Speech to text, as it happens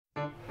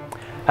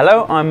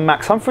Hello, I'm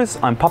Max Humphries.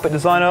 I'm puppet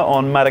designer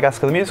on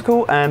Madagascar the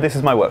musical, and this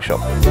is my workshop.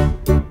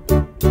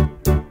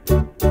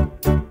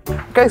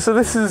 Okay, so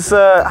this is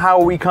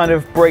how we kind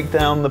of break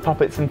down the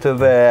puppets into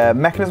their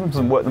mechanisms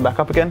and work them back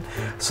up again.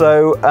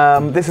 So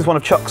this is one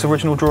of Chuck's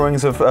original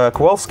drawings of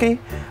Kowalski.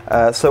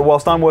 So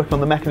whilst I'm working on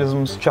the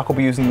mechanisms, Chuck will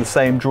be using the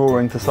same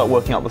drawing to start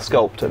working out the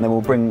sculpt, and then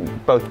we'll bring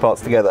both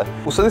parts together.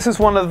 So this is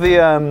one of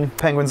the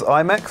penguin's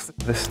eye mechs.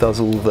 This does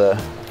all the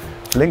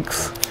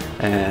links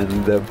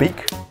and the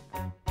beak.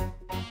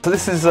 So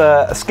this is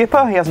a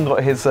skipper. He hasn't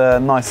got his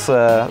nice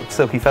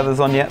silky feathers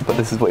on yet, but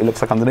this is what he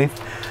looks like underneath.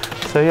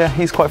 So yeah,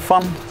 he's quite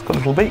fun. He's got a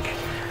little beak.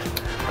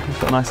 He's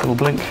got a nice little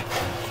blink,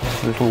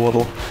 a little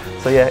waddle.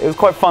 So yeah, it was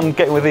quite fun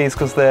getting with these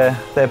because their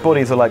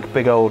bodies are like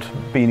big old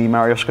beanie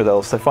Marioshka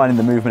dolls, so finding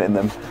the movement in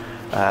them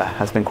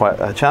has been quite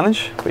a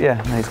challenge. But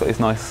yeah, he's got these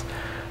nice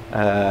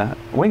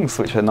wings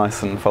which are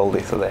nice and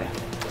foldy, so they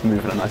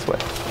move in a nice way.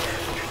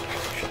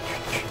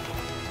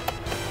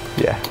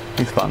 Yeah,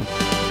 he's fun.